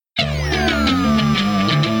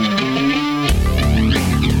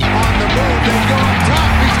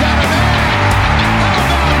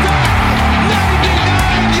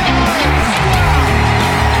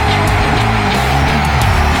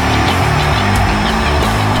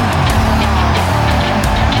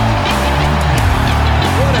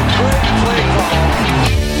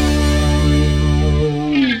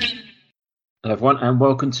everyone, and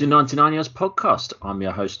welcome to 99 Yards Podcast. I'm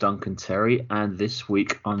your host, Duncan Terry, and this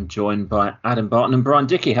week I'm joined by Adam Barton and Brian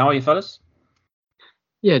Dickey. How are you, fellas?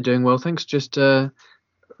 Yeah, doing well, thanks. Just a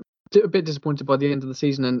bit disappointed by the end of the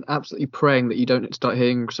season and absolutely praying that you don't start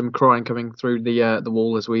hearing some crying coming through the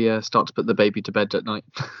wall as we start to put the baby to bed at night.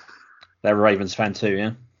 They're a Ravens fan too,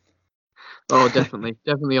 yeah? Oh, definitely.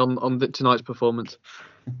 Definitely on tonight's performance.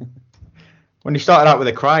 When he started out with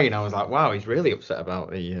a crying, I was like, wow, he's really upset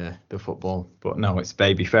about the football. But no, it's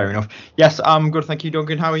baby, fair enough. Yes, I'm good, thank you,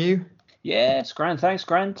 Duncan. How are you? Yeah, it's grand, thanks,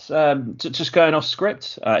 Grant. Just going off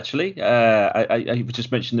script, actually. I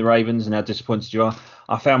just mentioned the Ravens and how disappointed you are.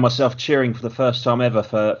 I found myself cheering for the first time ever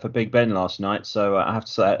for Big Ben last night. So I have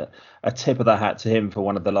to say a tip of the hat to him for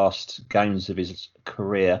one of the last games of his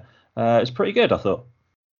career. It's pretty good, I thought.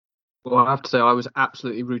 Well, I have to say I was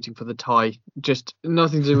absolutely rooting for the tie. Just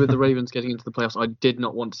nothing to do with the Ravens getting into the playoffs. I did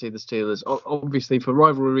not want to see the Steelers, obviously for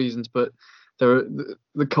rivalry reasons, but the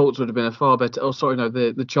Colts would have been a far better. Oh, sorry, no,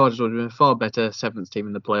 the Chargers would have been a far better seventh team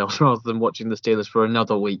in the playoffs rather than watching the Steelers for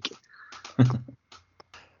another week.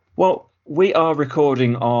 Well, we are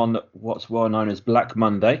recording on what's well known as Black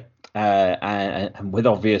Monday, and with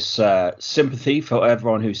obvious sympathy for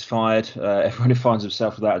everyone who's fired, everyone who finds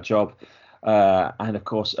himself without a job. And of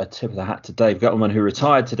course, a tip of the hat to Dave Gettleman, who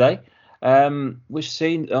retired today. We've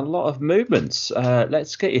seen a lot of movements.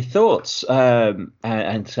 Let's get your thoughts. Pick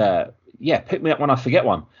me up when I forget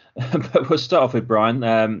one. But we'll start off with Brian.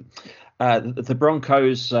 The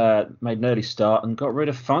Broncos made an early start and got rid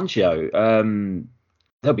of Fangio.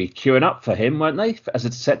 They'll be queuing up for him, won't they, as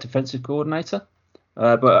a set defensive coordinator?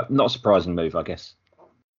 But not a surprising move, I guess.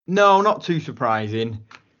 No, not too surprising.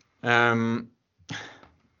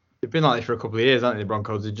 They've been like this for a couple of years, haven't they, the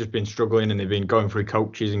Broncos? They've just been struggling and they've been going through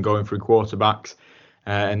coaches and going through quarterbacks.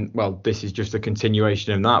 This is just a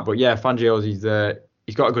continuation of that. But yeah, Fangio's,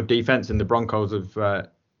 he's got a good defense and the Broncos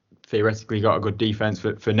have theoretically got a good defense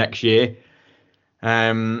for next year.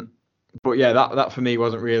 But yeah, that for me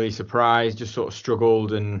wasn't really a surprise, just sort of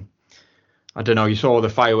struggled. And I don't know, you saw the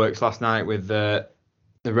fireworks last night with the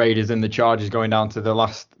Raiders and the Chargers going down to the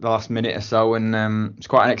last minute or so, and it's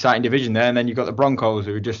quite an exciting division there. And then you've got the Broncos,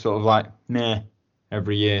 who are just sort of like meh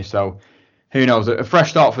every year. So who knows? A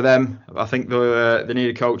fresh start for them. I think they need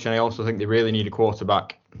a coach, and I also think they really need a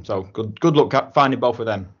quarterback. So good luck finding both of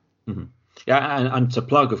them. Mm-hmm. Yeah, and to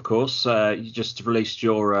plug, of course, you just released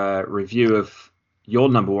your review of your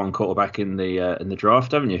number one quarterback in the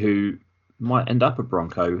draft, haven't you? Who might end up a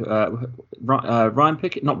Bronco. Ryan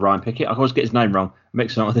Pickett, not Ryan Pickett. I always get his name wrong,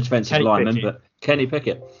 mixing up with the defensive lineman, but Kenny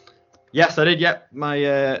Pickett. Yes, I did. Yep,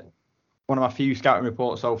 my one of my few scouting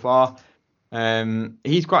reports so far.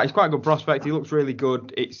 He's quite a good prospect. He looks really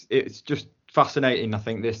good. It's just fascinating. I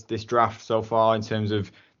think this draft so far, in terms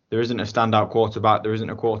of there isn't a standout quarterback. There isn't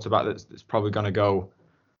a quarterback that's probably going to go,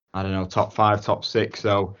 I don't know, top 5, top 6.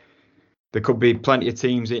 So there could be plenty of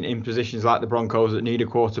teams in positions like the Broncos that need a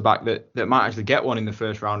quarterback that might actually get one in the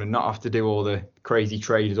first round and not have to do all the crazy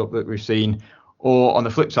trades up that we've seen. Or on the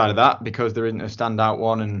flip side of that, because there isn't a standout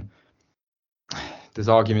one and there's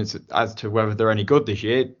arguments as to whether they're any good this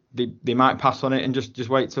year, they might pass on it and just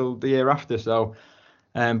wait till the year after. So,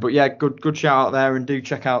 but yeah, good shout out there, and do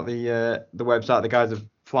check out the website. The guys are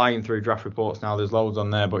flying through draft reports now. There's loads on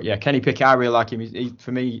there. But yeah, Kenny Pickett, I really like him.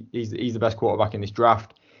 For me, he's the best quarterback in this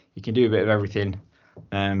draft. He can do a bit of everything.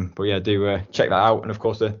 But yeah, do check that out. And of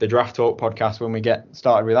course, the Draft Talk podcast when we get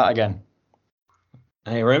started with that again.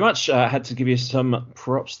 Thank you very much. I had to give you some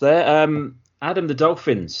props there. Adam, the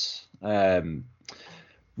Dolphins.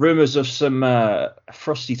 Rumours of some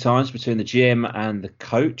frosty times between the GM and the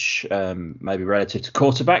coach, maybe relative to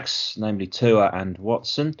quarterbacks, namely Tua and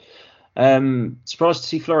Watson. Surprised to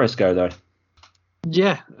see Flores go, though.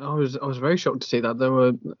 Yeah, I was very shocked to see that. There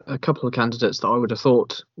were a couple of candidates that I would have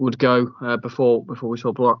thought would go before we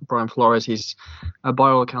saw Brian Flores. He's by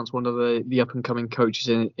all accounts one of the up and coming coaches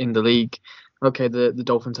in the league. Okay, the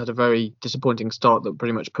Dolphins had a very disappointing start that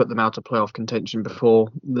pretty much put them out of playoff contention before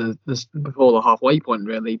the halfway point,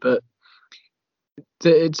 really. But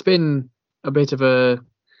it's been a bit of an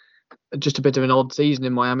odd season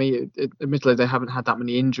in Miami. Admittedly, they haven't had that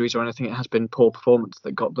many injuries or anything. It has been poor performance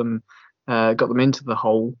that got them into the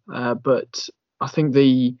hole. But I think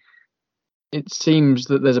it seems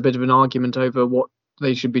that there's a bit of an argument over what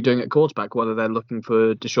they should be doing at quarterback, whether they're looking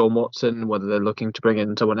for Deshaun Watson, whether they're looking to bring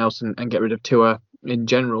in someone else and get rid of Tua in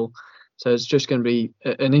general. So it's just going to be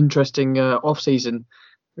an interesting off-season,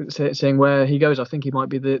 seeing where he goes. I think he might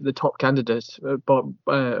be the top candidate, apart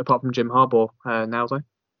from Jim Harbaugh now, though.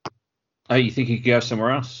 Oh, you think he could go somewhere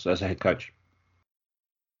else as a head coach?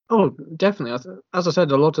 Oh, definitely. As I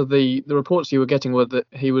said, a lot of the reports you were getting were that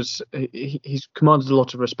he's commanded a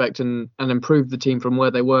lot of respect and improved the team from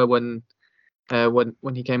where they were when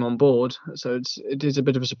he came on board. So it is a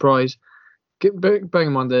bit of a surprise. Bearing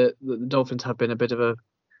in mind that the Dolphins have been a bit of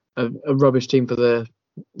a rubbish team for the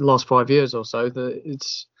last 5 years or so. That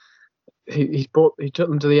he took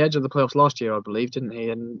them to the edge of the playoffs last year, I believe, didn't he?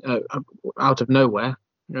 And out of nowhere.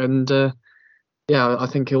 And yeah, I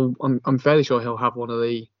think I'm fairly sure he'll have fill one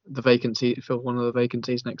of the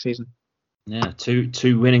vacancies next season. Yeah,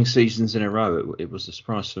 two winning seasons in a row. It was a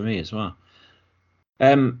surprise for me as well.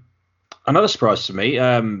 Another surprise to me.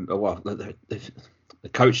 The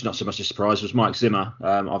coach, not so much a surprise, was Mike Zimmer.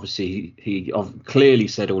 Obviously, he clearly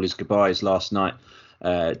said all his goodbyes last night,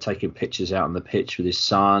 taking pictures out on the pitch with his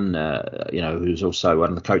son, who's also one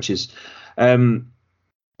of the coaches.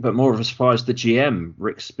 But more of a surprise, the GM,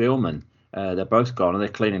 Rick Spielman. They're both gone and they're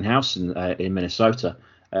cleaning house in Minnesota.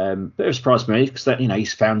 Bit of a surprise to me because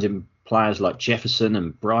he's found him players like Jefferson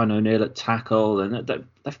and Brian O'Neill at tackle, and they've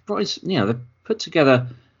put together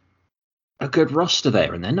a good roster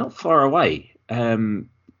there, and they're not far away.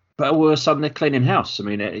 But all of a sudden they're cleaning house. I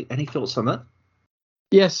mean, any thoughts on that?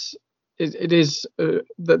 Yes, it is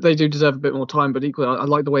that they do deserve a bit more time, but equally I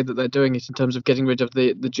like the way that they're doing it in terms of getting rid of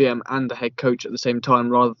the GM and the head coach at the same time,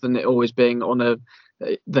 rather than it always being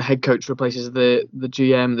the head coach replaces the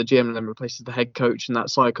GM then replaces the head coach, and that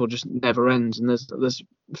cycle just never ends. And there's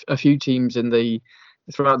a few teams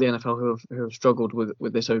throughout the NFL who have struggled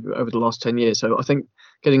with this over the last 10 years. So I think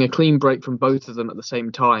getting a clean break from both of them at the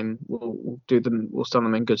same time will stand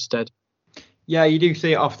them in good stead. Yeah, you do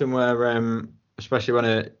see it often where, especially when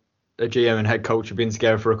a GM and head coach have been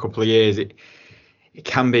together for a couple of years, it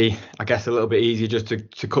can be, I guess, a little bit easier just to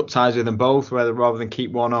cut ties with them both, rather than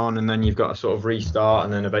keep one on and then you've got to sort of restart,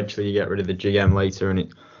 and then eventually you get rid of the GM later and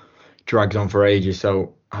it drags on for ages.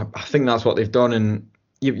 So I think that's what they've done. And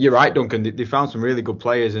you're right, Duncan. They found some really good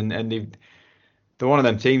players, and they're one of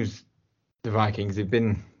them teams, the Vikings. They've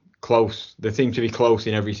been close. They seem to be close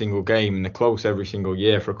in every single game, and they're close every single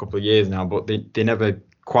year for a couple of years now. But they never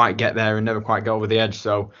quite get there and never quite go over the edge.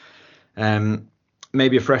 So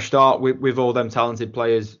maybe a fresh start with all them talented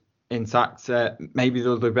players intact. Maybe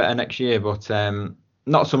they'll do better next year, but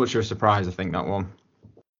not so much of a surprise, I think, that one.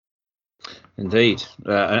 Indeed.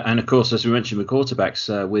 And of course, as we mentioned with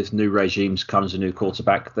quarterbacks, with new regimes comes a new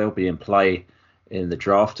quarterback. They'll be in play in the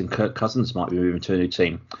draft, and Kirk Cousins might be moving to a new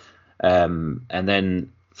team. And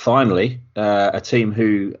then finally, a team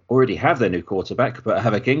who already have their new quarterback but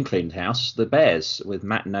have again cleaned house, the Bears, with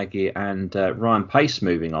Matt Nagy and Ryan Pace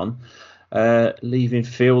moving on, leaving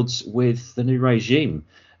Fields with the new regime.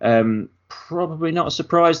 Probably not a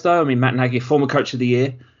surprise, though. I mean, Matt Nagy, former coach of the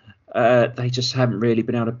year. They just haven't really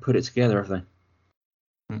been able to put it together, have they?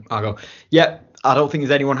 I'll go. Yeah, I don't think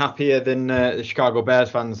there's anyone happier than the Chicago Bears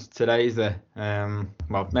fans today, is there?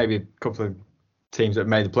 Well, maybe a couple of teams that have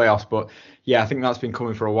made the playoffs, but yeah, I think that's been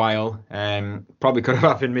coming for a while. Probably could have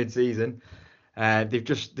happened mid-season. They've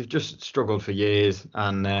just struggled for years,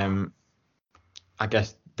 and I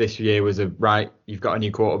guess this year was you've got a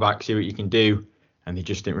new quarterback, see what you can do, and they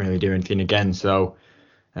just didn't really do anything again. So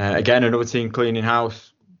again, another team cleaning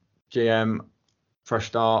house. GM, fresh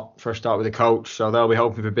start with the coach, so they'll be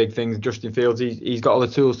hoping for big things. Justin Fields, he's got all the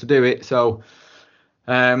tools to do it, so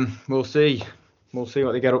we'll see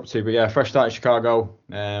what they get up to. But yeah, fresh start in Chicago.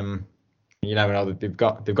 You never know, they've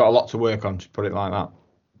got a lot to work on, to put it like that.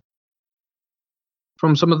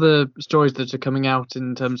 From some of the stories that are coming out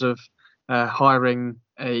in terms of hiring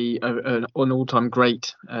an all-time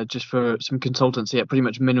great just for some consultancy at pretty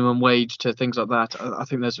much minimum wage to things like that, I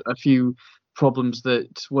think there's a few problems that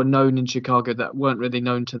were known in Chicago that weren't really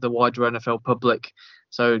known to the wider NFL public.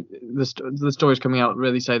 So the stories coming out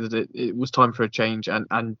really say that it was time for a change,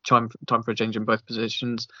 and time for a change in both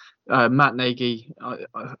positions. Matt Nagy,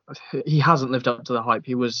 he hasn't lived up to the hype.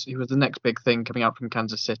 He was the next big thing coming out from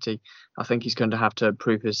Kansas City. I think he's going to have to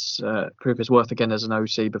prove his worth again as an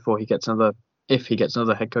OC before he gets another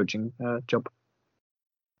head coaching job.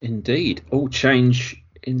 Indeed, all change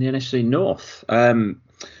in the NFC North.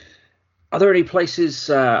 Are there any places?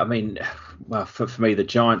 I mean, well, for me, the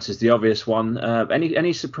Giants is the obvious one.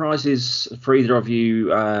 Any surprises for either of you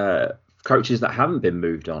coaches that haven't been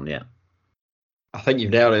moved on yet? I think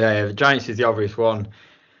you've nailed it. Yeah, the Giants is the obvious one.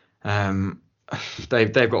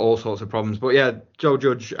 They've got all sorts of problems, but yeah, Joe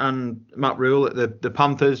Judge and Matt Rule at the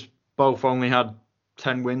Panthers both only had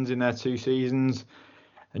 10 wins in their 2 seasons,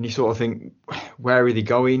 and you sort of think, where are they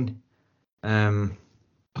going?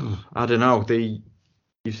 I don't know.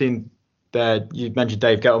 You've seen. You mentioned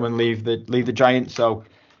Dave Gettleman leave the Giants, so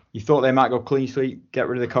you thought they might go clean sweep, get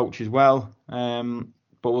rid of the coach as well.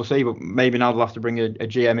 but we'll see. But maybe now they'll have to bring a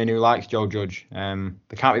GM in who likes Joe Judge. There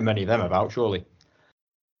can't be many of them about, surely.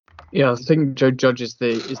 Yeah, I think Joe Judge is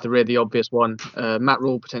the really obvious one. Matt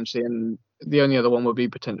Rule potentially, and the only other one would be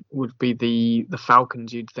the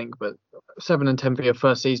Falcons. You'd think, but 7-10 for your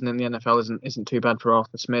first season in the NFL isn't too bad for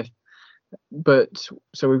Arthur Smith. But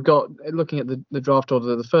so we've got, looking at the draft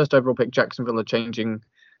order, the first overall pick, Jacksonville are changing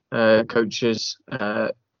coaches.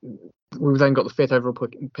 We've then got the fifth overall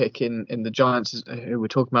pick in the Giants, who we're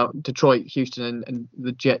talking about, Detroit, Houston, and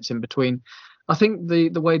the Jets in between. I think the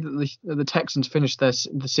way that the Texans finished the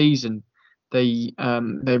season, they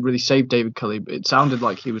really saved David Culley. It sounded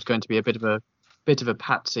like he was going to be a bit of a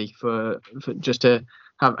patsy for just to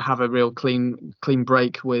have a real clean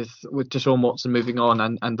break with Deshaun Watson moving on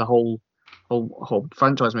and the whole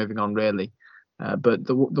franchise moving on, really. But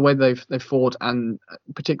the way they've fought, and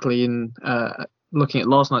particularly in looking at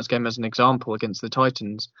last night's game as an example against the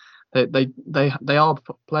Titans, they are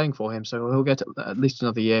playing for him, so he'll get at least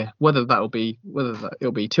another year. Whether it'll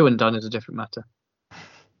be two and done is a different matter.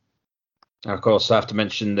 Of course, I have to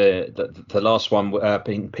mention the last one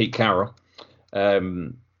being Pete Carroll.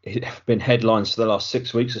 It's been headlines for the last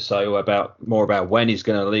 6 weeks or so more about when he's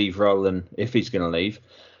going to leave rather than if he's going to leave.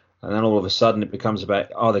 And then all of a sudden it becomes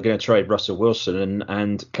about, are they going to trade Russell Wilson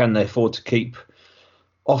and can they afford to keep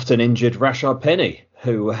often injured Rashard Penny,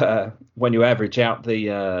 who, when you average out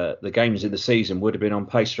the games in the season, would have been on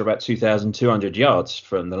pace for about 2,200 yards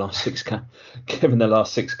from the last given the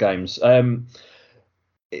last 6 games.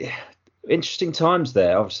 Interesting times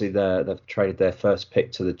there. Obviously, they've traded their first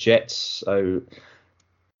pick to the Jets, so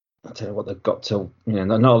I don't know what they've got to.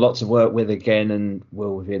 Not a lot to work with again, and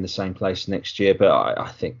will be in the same place next year. But I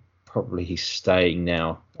think probably he's staying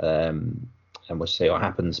now, and we'll see what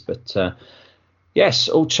happens. But yes,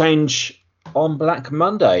 all change on Black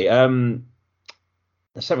Monday.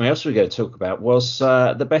 Something else we're going to talk about was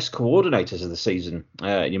the best coordinators of the season.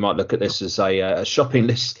 You might look at this as a shopping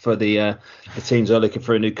list for the teams who are looking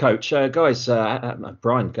for a new coach. Guys,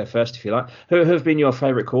 Brian, go first if you like. Who have been your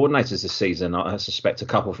favourite coordinators this season? I suspect a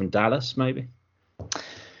couple from Dallas, maybe.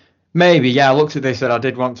 Maybe, yeah. I looked at this and I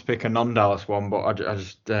did want to pick a non-Dallas one, but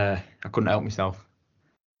I couldn't help myself.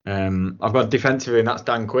 I've got defensively, and that's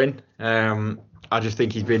Dan Quinn. I just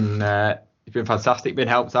think he's been fantastic, been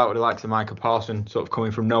helped out with the likes of Micah Parsons, sort of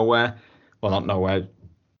coming from nowhere. Well, not nowhere,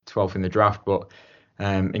 12th in the draft, but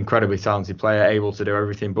incredibly talented player, able to do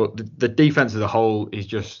everything. But the defense as a whole is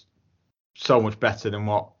just so much better than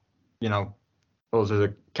what us as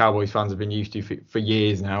a Cowboys fans have been used to for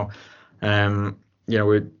years now.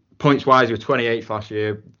 We're points wise, we were 28th last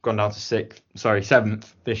year, gone down to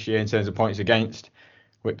 7th this year in terms of points against,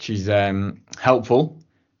 which is helpful,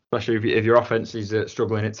 especially if your offense is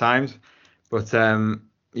struggling at times. But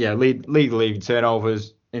lead the league in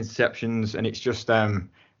turnovers, interceptions, and it's just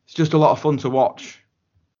a lot of fun to watch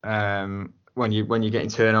when you're getting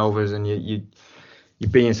turnovers and you're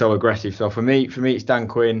being so aggressive. So for me it's Dan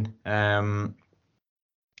Quinn.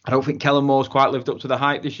 I don't think Kellen Moore's quite lived up to the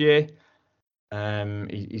hype this year.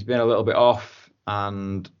 He's been a little bit off,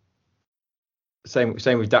 and same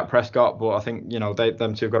with Dak Prescott. But I think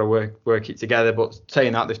them two have got to work it together. But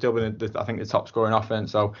saying that, they've still been I think the top scoring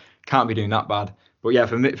offense, so can't be doing that bad. But yeah,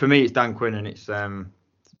 for me it's Dan Quinn, and it's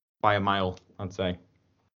by a mile, I'd say.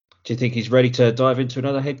 Do you think he's ready to dive into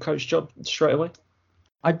another head coach job straight away?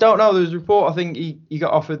 I don't know. There was a report. I think he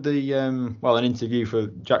got offered the an interview for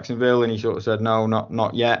Jacksonville, and he sort of said no,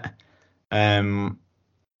 not yet.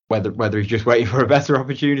 Whether he's just waiting for a better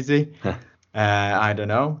opportunity, I don't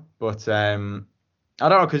know. But I don't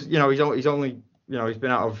know, because he's only he's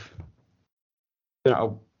been out of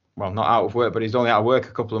not out of work, but he's only out of work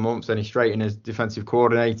a couple of months, and he's straight in as defensive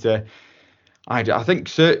coordinator. I think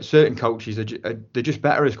certain coaches they're just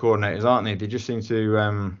better as coordinators, aren't they? They just seem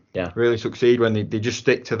to really succeed when they just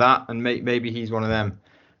stick to that, and maybe he's one of them.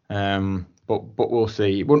 But we'll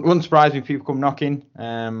see. Wouldn't surprise me if people come knocking.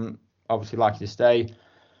 Obviously likely to stay,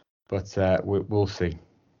 but we'll see.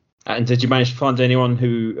 And did you manage to find anyone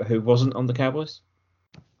who wasn't on the Cowboys?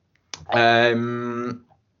 I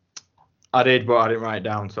did, but I didn't write it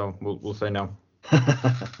down, so we'll say no.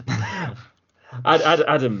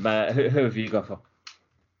 Adam, who have you got for?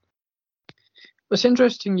 It's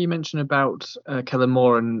interesting you mentioned about Kellen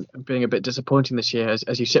Moore and being a bit disappointing this year,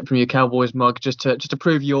 as you sip from your Cowboys mug, just to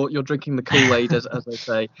prove you're drinking the Kool-Aid, as they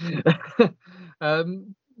say.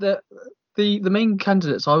 The main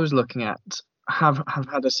candidates I was looking at have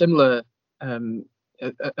had a similar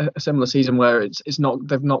season where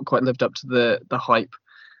they've not quite lived up to the hype.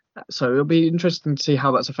 So it'll be interesting to see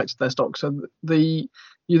how that's affected their stock. So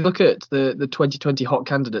you look at the 2020 hot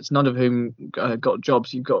candidates, none of whom got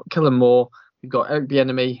jobs. You've got Kellen Moore, You've got Eric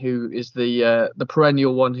Bieniemy, who is the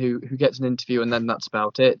perennial one who gets an interview and then that's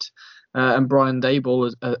about it, and Brian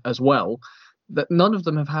Daboll as well. That none of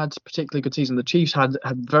them have had particularly good season. The Chiefs had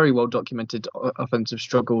very well documented offensive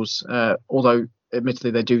struggles, although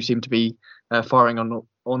admittedly they do seem to be firing on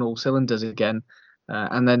all cylinders again.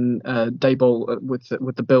 And then Daboll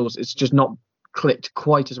with the Bills, it's just not clicked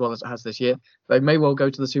quite as well as it has this year. They may well go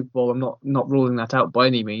to the Super Bowl. I'm not ruling that out by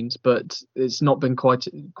any means, but it's not been quite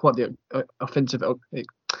the offensive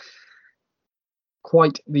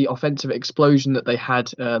explosion that they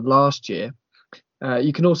had last year.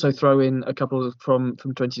 You can also throw in a couple from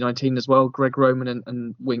 2019 as well. Greg Roman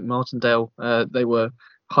and Wink Martindale. They were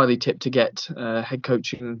highly tipped to get head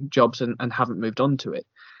coaching jobs and haven't moved on to it.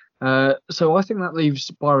 So I think that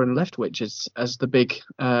leaves Byron Leftwich as the big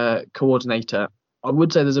coordinator. I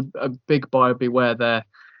would say there's a big buyer beware there.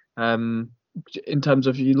 In terms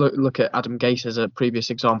of, you look at Adam Gase as a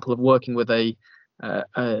previous example of working with a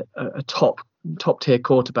top tier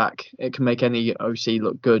quarterback. It can make any OC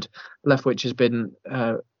look good. Leftwich has been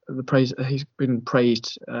he's been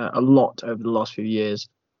praised a lot over the last few years.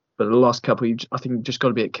 But the last couple, I think you've just got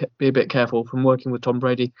to be a bit careful from working with Tom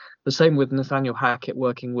Brady. The same with Nathaniel Hackett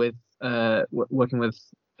working with Aaron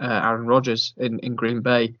Rodgers in Green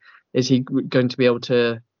Bay. Is he going to be able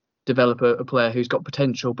to develop a player who's got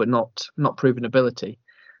potential but not proven ability?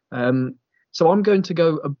 So I'm going to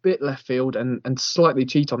go a bit left field and slightly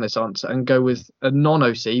cheat on this answer and go with a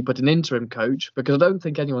non-OC but an interim coach, because I don't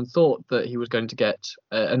think anyone thought that he was going to get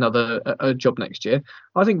another job next year.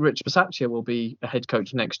 I think Rich Bisaccia will be a head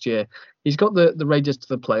coach next year. He's got the Raiders to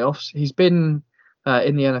the playoffs. He's been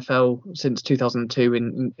in the NFL since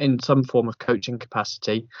 2002 in some form of coaching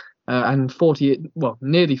capacity, and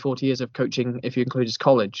nearly 40 years of coaching if you include his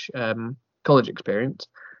college experience.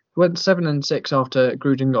 Went 7-6 after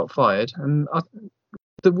Gruden got fired, and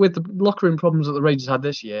with the locker room problems that the Raiders had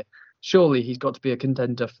this year, surely he's got to be a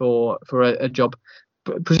contender for a job,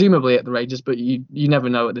 presumably at the Raiders. But you never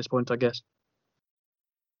know at this point, I guess.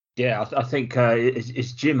 Yeah, I think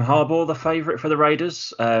is Jim Harbaugh the favourite for the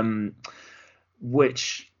Raiders,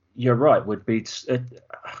 which you're right would be a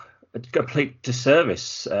complete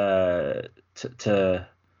disservice to them,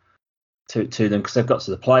 because they've got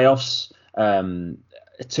to the playoffs.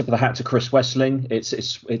 Tip of the hat to Chris Wessling.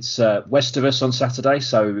 It's west of us on Saturday,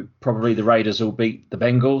 so probably the Raiders will beat the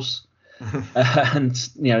Bengals. And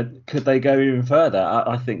could they go even further?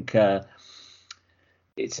 I think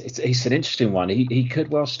it's an interesting one. He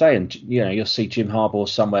could well stay, and you'll see Jim Harbaugh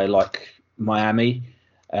somewhere like Miami.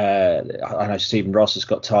 I know Stephen Ross has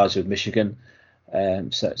got ties with Michigan,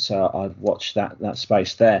 so I've watched that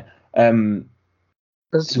space there. Some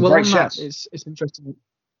great shots. It's interesting.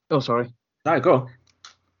 Oh, sorry. No, go on.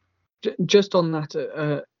 Just on that,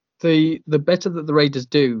 the better that the Raiders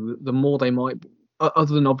do, the more they might,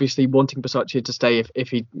 other than obviously wanting Bisaccia to stay if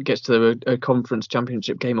he gets to a conference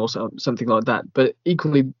championship game or something like that. But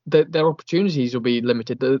equally, their opportunities will be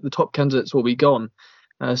limited. The top candidates will be gone.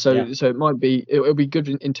 So it might be, it'll be good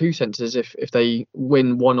in two senses if they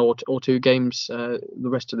win one or two games the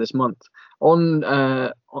rest of this month. On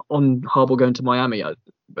Harbaugh going to Miami,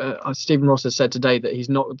 Stephen Ross has said today that he's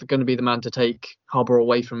not going to be the man to take Harbaugh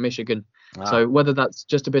away from Michigan. Wow. So whether that's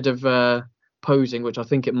just a bit of posing, which I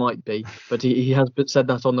think it might be, but he has said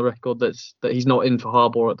that on the record that he's not in for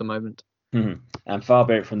Harbaugh at the moment. Mm-hmm. And far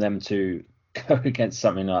be it from them to go against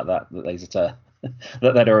something like that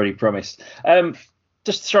that they'd already promised.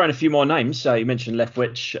 Just throwing a few more names. You mentioned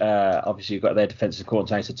Leftwich. Obviously, you've got their defensive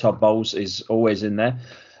coordinator, Todd Bowles, is always in there.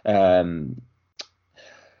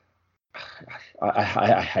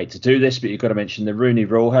 I hate to do this, but you've got to mention the Rooney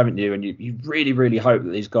Rule, haven't you? And you really, really hope that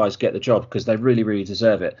these guys get the job, because they really, really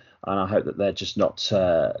deserve it. And I hope that they're just not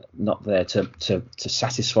there to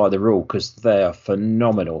satisfy the rule, because they are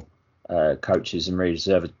phenomenal coaches and really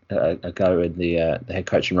deserve a go in the head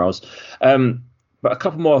coaching roles. But a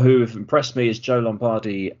couple more who have impressed me is Joe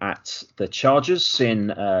Lombardi at the Chargers, seeing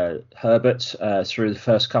Herbert through the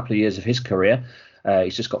first couple of years of his career.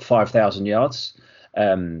 He's just got 5,000 yards.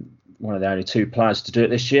 One of the only two players to do it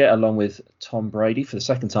this year, along with Tom Brady for the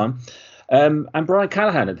second time. And Brian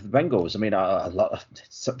Callahan at the Bengals. I mean,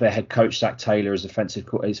 their head coach, Zach Taylor, is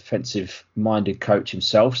offensive-minded coach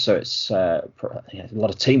himself, so it's a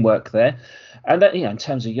lot of teamwork there. And then, in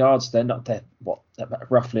terms of yards, they're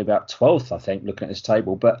roughly about 12th, I think, looking at this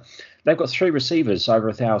table. But they've got three receivers over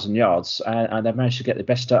 1,000 yards, and they've managed to get the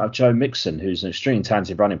best out of Joe Mixon, who's an extremely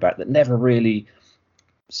talented running back that never really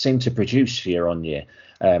seemed to produce year on year.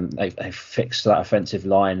 They've fixed that offensive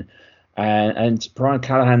line. And Brian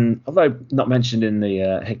Callahan, although not mentioned in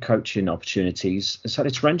the head coaching opportunities, has had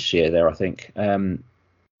a tremendous year there, I think.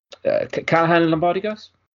 Callahan and Lombardi, guys?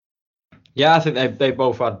 Yeah, I think they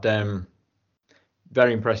both had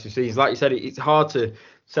very impressive seasons. Like you said, it's hard to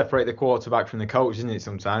separate the quarterback from the coach, isn't it?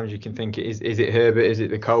 Sometimes you can think, is it Herbert? Is it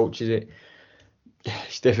the coach?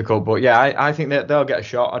 It's difficult, but yeah, I think that they'll get a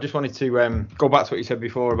shot. I just wanted to go back to what you said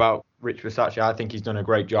before about Rich Bisaccia. I think he's done a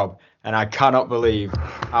great job, and I cannot believe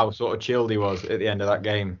how sort of chilled he was at the end of that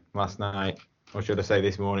game last night, or should I say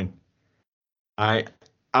this morning. I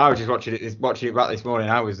was just watching it back this morning.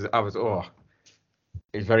 I was it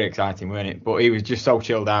was very exciting, wasn't it? But he was just so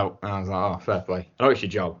chilled out, and I was like, oh, fair play. I know it's your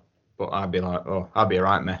job, but I'd be like, I'd be a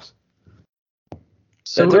right mess.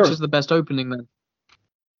 So which is the best opening then?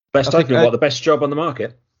 Best opening, the best job on the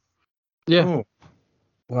market? Yeah. Oh.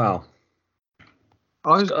 Wow.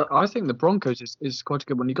 I think the Broncos is quite a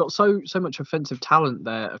good one. You've got so much offensive talent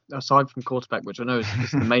there, aside from quarterback, which I know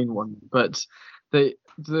is the main one. But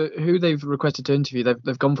who they've requested to interview,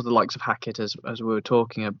 they've gone for the likes of Hackett, as we were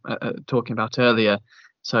talking about earlier.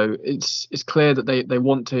 So it's clear that they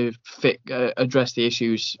want to address the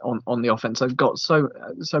issues on the offense. They've got so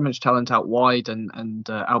much talent out wide and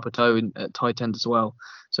Alberto at tight end as well.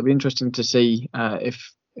 So it'll be interesting to see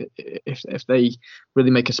if they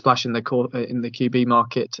really make a splash in the QB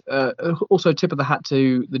market. Also, tip of the hat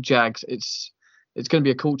to the Jags. It's going to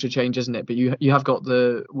be a culture change, isn't it? But you have got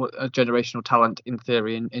a generational talent in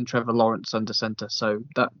theory in Trevor Lawrence under center. So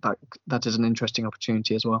that is an interesting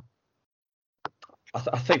opportunity as well.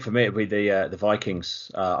 I think for me it'd be the Vikings.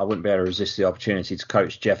 I wouldn't be able to resist the opportunity to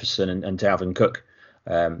coach Jefferson and Dalvin Cook.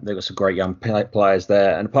 They've got some great young players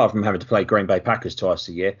there, and apart from having to play Green Bay Packers twice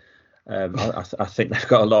a year, I think they've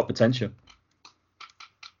got a lot of potential.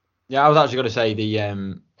 Yeah, I was actually going to say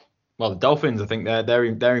the Dolphins. I think they're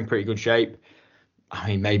in pretty good shape. I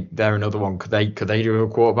mean, maybe they're another one. Could they do a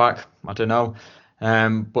quarterback? I don't know.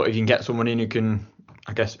 But if you can get someone in who can,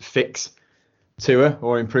 I guess, fix Tua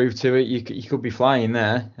or improve Tua, you could be flying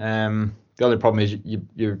there. The only problem is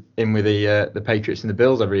you're in with the Patriots and the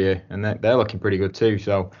Bills every year, and they're looking pretty good too.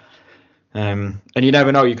 So, and you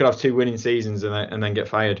never know. You could have 2 winning seasons and then get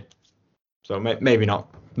fired. So maybe not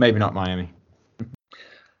Miami.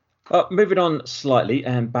 Moving on slightly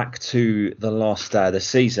and back to the last day of the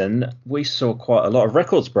season, we saw quite a lot of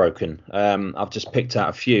records broken. I've just picked out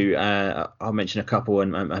a few. I'll mention a couple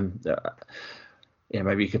and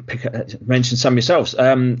maybe you could mention some yourselves.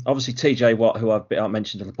 Obviously, TJ Watt, who I've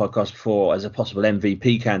mentioned on the podcast before as a possible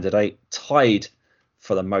MVP candidate, tied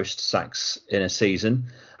for the most sacks in a season,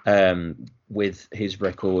 with his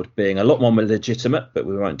record being a lot more legitimate, but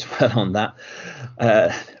we won't dwell on that.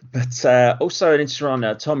 But also an interesting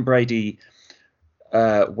one, Tom Brady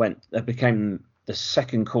became the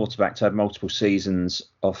second quarterback to have multiple seasons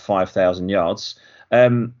of 5,000 yards.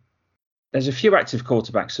 There's a few active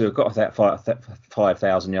quarterbacks who have got that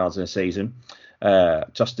 5,000 yards in a season.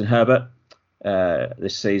 Justin Herbert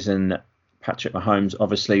this season, Patrick Mahomes,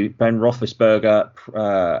 obviously, Ben Roethlisberger,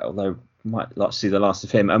 although might like to see the last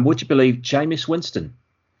of him. And would you believe Jameis Winston?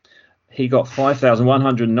 He got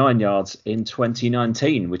 5,109 yards in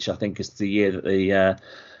 2019, which I think is the year that the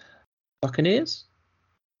Buccaneers.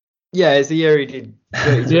 Yeah, it's the year he did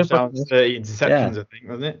 30 touchdowns, 30 interceptions, I think,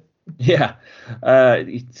 wasn't it? Yeah,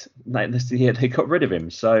 that's the year they got rid of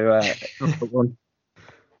him. So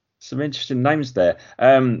some interesting names there.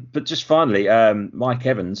 But just finally, Mike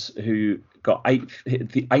Evans, who got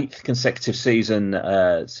the eighth consecutive season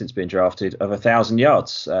since being drafted of 1,000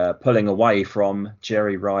 yards, pulling away from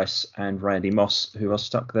Jerry Rice and Randy Moss, who are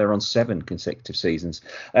stuck there on 7 consecutive seasons.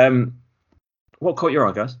 What caught your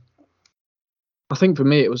eye, guys? I think for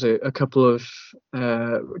me it was a couple of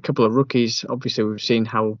rookies. Obviously, we've seen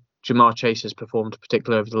how Jamar Chase has performed,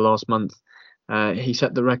 particularly over the last month. He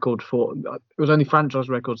set the record for, it was only franchise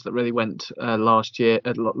records that really went last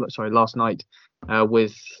night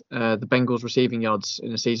with the Bengals receiving yards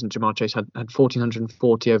in a season. Jamar Chase had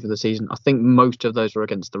 1,440 over the season. I think most of those were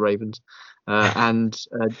against the Ravens. And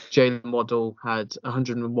Jalen Waddle had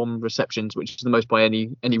 101 receptions, which is the most by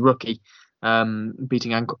any rookie,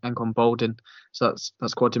 beating Anquan Boldin. So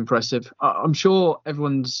that's quite impressive. I'm sure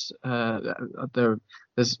everyone's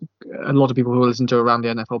there's a lot of people who listen to Around the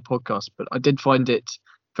NFL podcast, but I did find it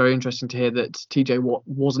very interesting to hear that TJ Watt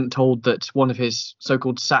wasn't told that one of his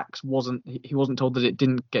so-called sacks wasn't told that it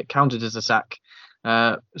didn't get counted as a sack.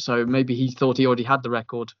 So maybe he thought he already had the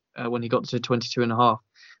record when he got to 22.5,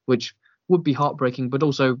 which would be heartbreaking. But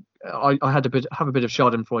also, I have a bit of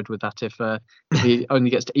Schadenfreude with that if he only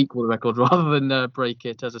gets to equal the record rather than break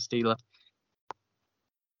it as a Steeler.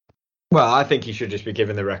 Well, I think he should just be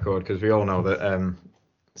given the record because we all know that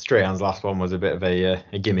Strahan's last one was a bit of a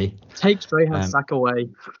gimme. Take Strahan's sack away.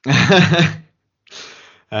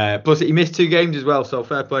 Plus, he missed 2 games as well, so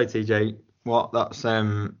fair play, TJ. That's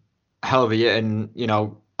hell of a year. And,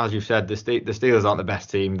 as you've said, the Steelers aren't the best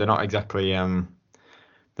team. They're not exactly, they're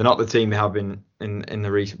not the team they have been in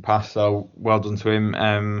the recent past, so well done to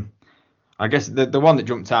him. I guess the one that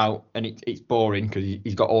jumped out, and it's boring because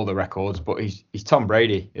he's got all the records, but he's Tom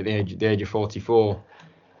Brady at the age of 44.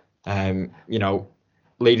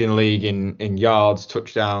 Leading the league in yards,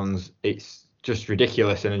 touchdowns. It's just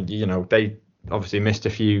ridiculous, and they obviously missed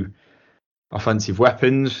a few offensive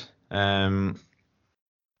weapons. Antonio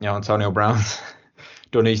Brown's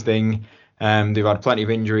done his thing. They've had plenty of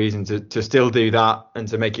injuries, and to still do that and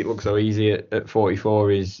to make it look so easy at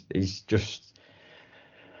 44 is just,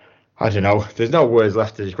 I don't know. There's no words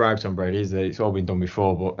left to describe Tom Brady, is there? It's all been done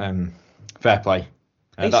before, but fair play.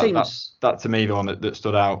 That to me, the one that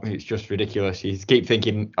stood out. It's just ridiculous. You keep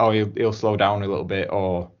thinking, oh, he'll slow down a little bit,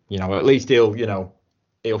 or at least he'll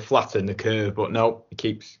flatten the curve. But no, he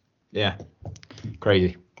keeps,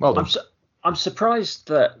 crazy. Well done. I'm surprised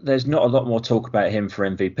that there's not a lot more talk about him for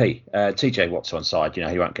MVP. TJ Watt's on side, he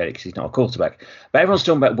won't get it because he's not a quarterback. But everyone's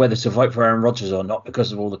talking about whether to vote for Aaron Rodgers or not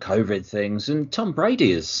because of all the COVID things. And Tom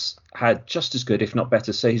Brady has had just as good, if not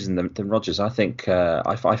better, season than Rodgers. I think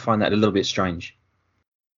I find that a little bit strange.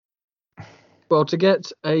 Well, to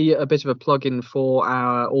get a bit of a plug-in for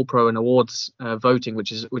our All-Pro and Awards voting,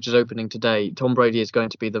 which is opening today, Tom Brady is going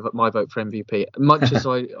to be my vote for MVP. Much as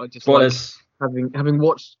I just like having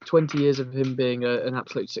watched 20 years of him being an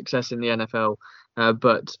absolute success in the NFL,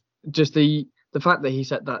 but just the fact that he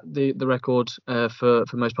set the record for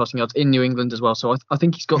most passing yards in New England as well. So I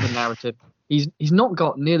think he's got the narrative. He's not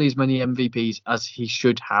got nearly as many MVPs as he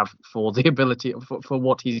should have for the ability for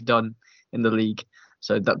what he's done in the league.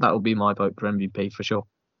 So that will be my vote for MVP for sure.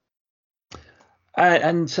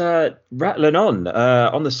 And rattling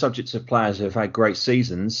on the subject of players who have had great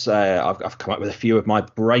seasons, I've come up with a few of my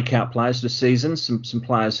breakout players this season. Some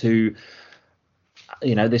players who,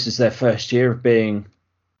 this is their first year of being,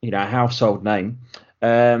 a household name.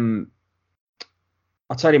 I'll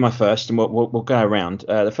tell you my first, and we'll go around.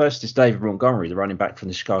 The first is David Montgomery, the running back from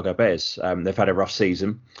the Chicago Bears. They've had a rough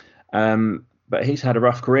season, but he's had a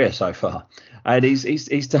rough career so far. And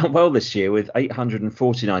he's done well this year with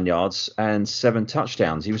 849 yards and 7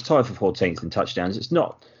 touchdowns. He was tied for 14th in touchdowns. It's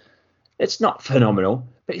not phenomenal,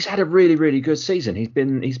 but he's had a really, really good season. He's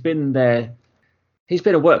been there. He's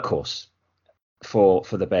been a workhorse for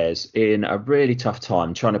the Bears in a really tough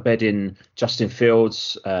time, trying to bed in Justin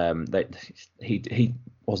Fields. He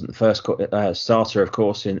wasn't the first starter, of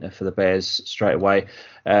course, for the Bears straight away.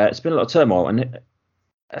 It's been a lot of turmoil, and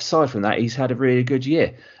aside from that, he's had a really good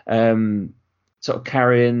year. Sort of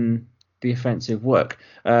carrying the offensive work.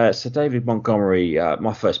 So David Montgomery,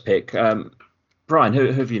 my first pick. Brian,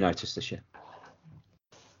 who have you noticed this year?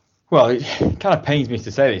 Well, it kind of pains me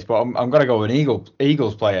to say this, but I'm going to go with an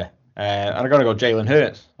Eagles player, and I'm going to go Jalen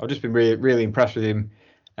Hurts. I've just been really, really impressed with him.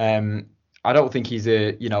 I don't think he's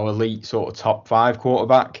a elite sort of top 5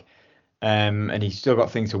 quarterback, and he's still got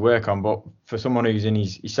things to work on. But for someone who's in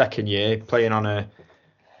his second year playing on a,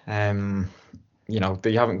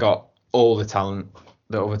 they haven't got all the talent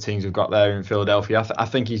that other teams have got there in Philadelphia. I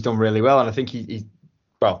think he's done really well, and I think he's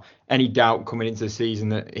any doubt coming into the season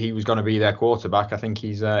that he was going to be their quarterback, I think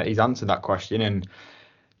he's answered that question. And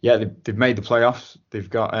yeah, they've made the playoffs. They've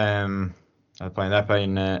got they're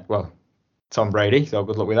playing Tom Brady, so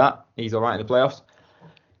good luck with that. He's all right in the playoffs.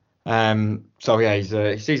 So yeah,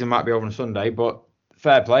 his season might be over on Sunday, but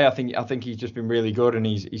fair play. I think he's just been really good, and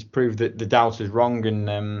he's proved that the doubt is wrong.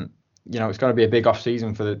 And it's going to be a big off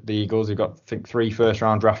season for the Eagles. They've got, I think, 3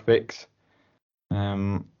 first-round draft picks.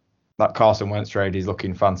 That Carson Wentz trade is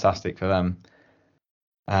looking fantastic for them.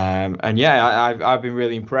 And yeah, I've been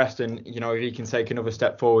really impressed. And if he can take another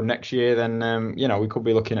step forward next year, then we could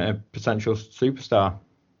be looking at a potential superstar.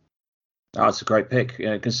 Oh, that's a great pick,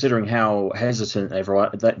 considering how hesitant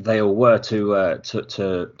they all were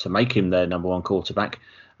to make him their number 1 quarterback.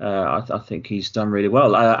 I think he's done really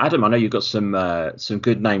well. Adam, I know you've got some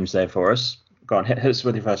good names there for us. Go on, hit us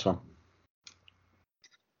with your first one.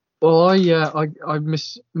 Well, I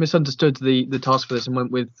misunderstood the task for this and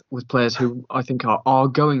went with players who I think are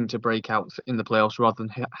going to break out in the playoffs rather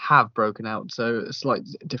than have broken out. So a slight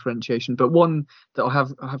differentiation. But one that I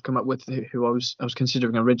have come up with, who I was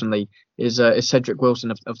considering originally, is Cedric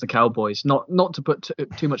Wilson of the Cowboys. Not to put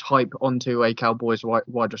too much hype onto a Cowboys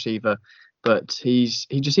wide receiver, but he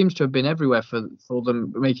just seems to have been everywhere for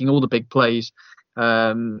them, making all the big plays.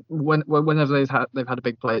 Whenever they've had a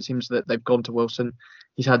big play, it seems that they've gone to Wilson.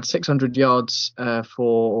 He's had 600 yards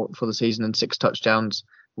for the season and 6 touchdowns,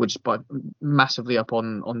 which is massively up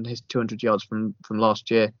on his 200 yards from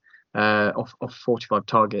last year. off 45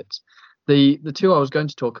 targets. The two I was going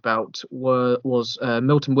to talk about was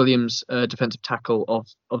Milton Williams, defensive tackle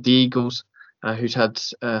of the Eagles, who's had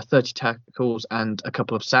 30 tackles and a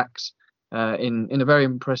couple of sacks in a very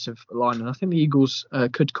impressive line. And I think the Eagles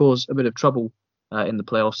could cause a bit of trouble in the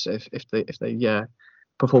playoffs if they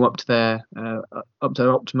perform up to their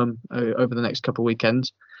optimum over the next couple of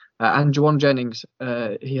weekends. And Jauan Jennings,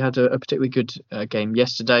 he had a particularly good game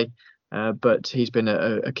yesterday, but he's been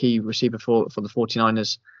a key receiver for the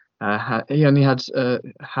 49ers. He only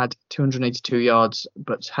had 282 yards,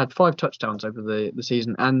 but had 5 touchdowns over the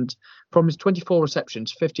season. And from his 24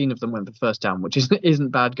 receptions, 15 of them went for first down, which isn't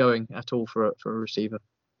bad going at all for a receiver.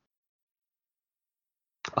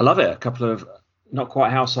 I love it. A couple of not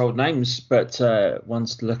quite household names, but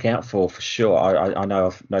ones to look out for sure. I know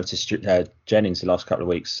I've noticed Jennings the last couple of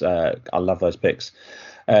weeks. I love those picks.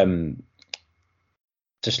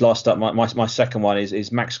 Just last up, my second one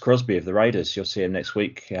is Max Crosby of the Raiders. You'll see him next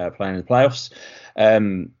week playing in the playoffs.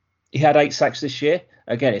 He had 8 sacks this year.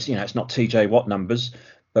 Again, it's not TJ Watt numbers,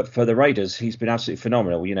 but for the Raiders, he's been absolutely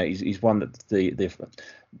phenomenal. He's one that the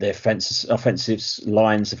offensive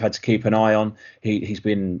lines have had to keep an eye on. He's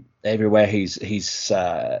been everywhere. He's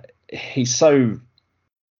so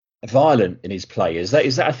violent in his play. Is that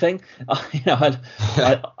a thing?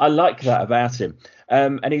 I like that about him.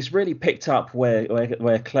 And he's really picked up where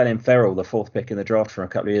Clelin Ferrell, the 4th pick in the draft from a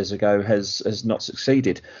couple of years ago, has not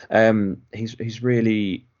succeeded. He's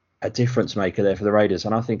really a difference maker there for the Raiders,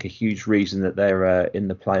 and I think a huge reason that they're in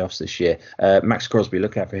the playoffs this year. Max Crosby,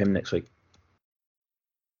 look out for him next week.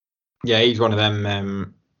 Yeah, he's one of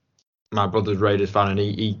them. My brother's Raiders fan, and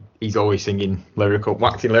he's always waxing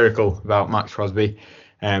lyrical about Max Crosby.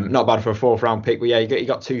 Not bad for a 4th round pick, but yeah, he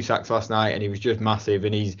got 2 sacks last night, and he was just massive.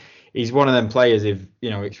 And he's one of them players. If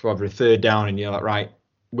it's probably 3rd down, and you're like, right,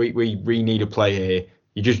 we need a play here.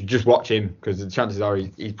 You just watch him, because the chances are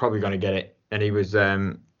he's probably going to get it. And he was,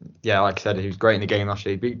 like I said, he was great in the game last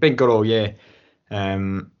year. He's been good all year,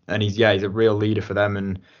 and he's a real leader for them.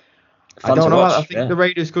 And I don't know. I think the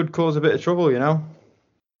Raiders could cause a bit of trouble,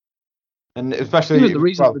 And especially the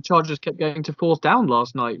reason the Chargers kept getting to 4th down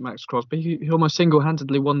last night, Max Crosby, he almost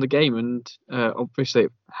single-handedly won the game, and obviously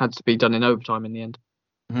it had to be done in overtime in the end.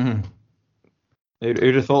 Mm-hmm.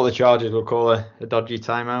 Who'd have thought the Chargers would call a dodgy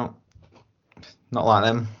timeout? Not like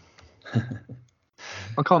them.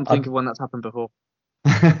 I can't think of when that's happened before.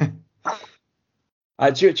 Do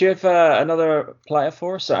you have another player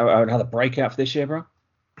for us? Another breakout for this year, bro?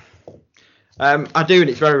 I do, and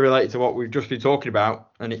it's very related to what we've just been talking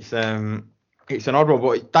about, and it's an odd one,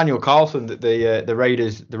 but it's Daniel Carlson, the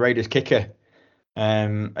Raiders kicker.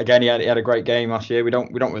 Again, he had a great game last year. We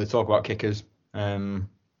don't really talk about kickers.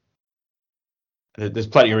 There's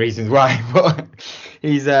plenty of reasons why, but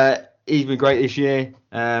he's been great this year.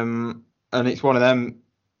 And it's one of them,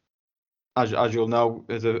 as you'll know,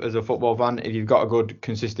 as a football fan, if you've got a good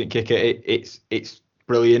consistent kicker, it's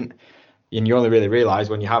brilliant. And you only really realise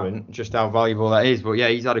when you haven't just how valuable that is. But yeah,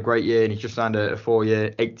 he's had a great year, and he's just signed a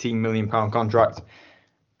 4-year, £18 million contract.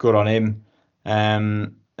 Good on him.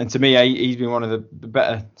 And to me, he's been one of the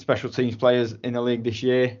better special teams players in the league this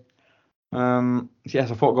year. So I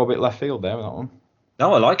thought I'd go a bit left field there with that one.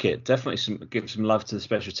 No, I like it. Definitely give some love to the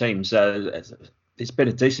special teams. It's been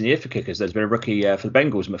a decent year for kickers. There's been a rookie for the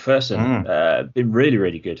Bengals, McPherson, been really,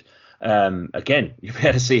 really good. Again, you'll be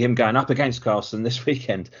able to see him going up against Carlson this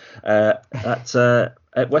weekend at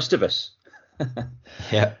Westervus.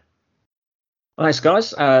 Yeah. Thanks, guys.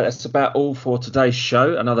 That's about all for today's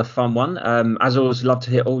show. Another fun one. As always, love to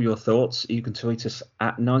hear all your thoughts. You can tweet us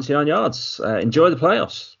at 99 Yards. Enjoy the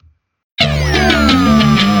playoffs.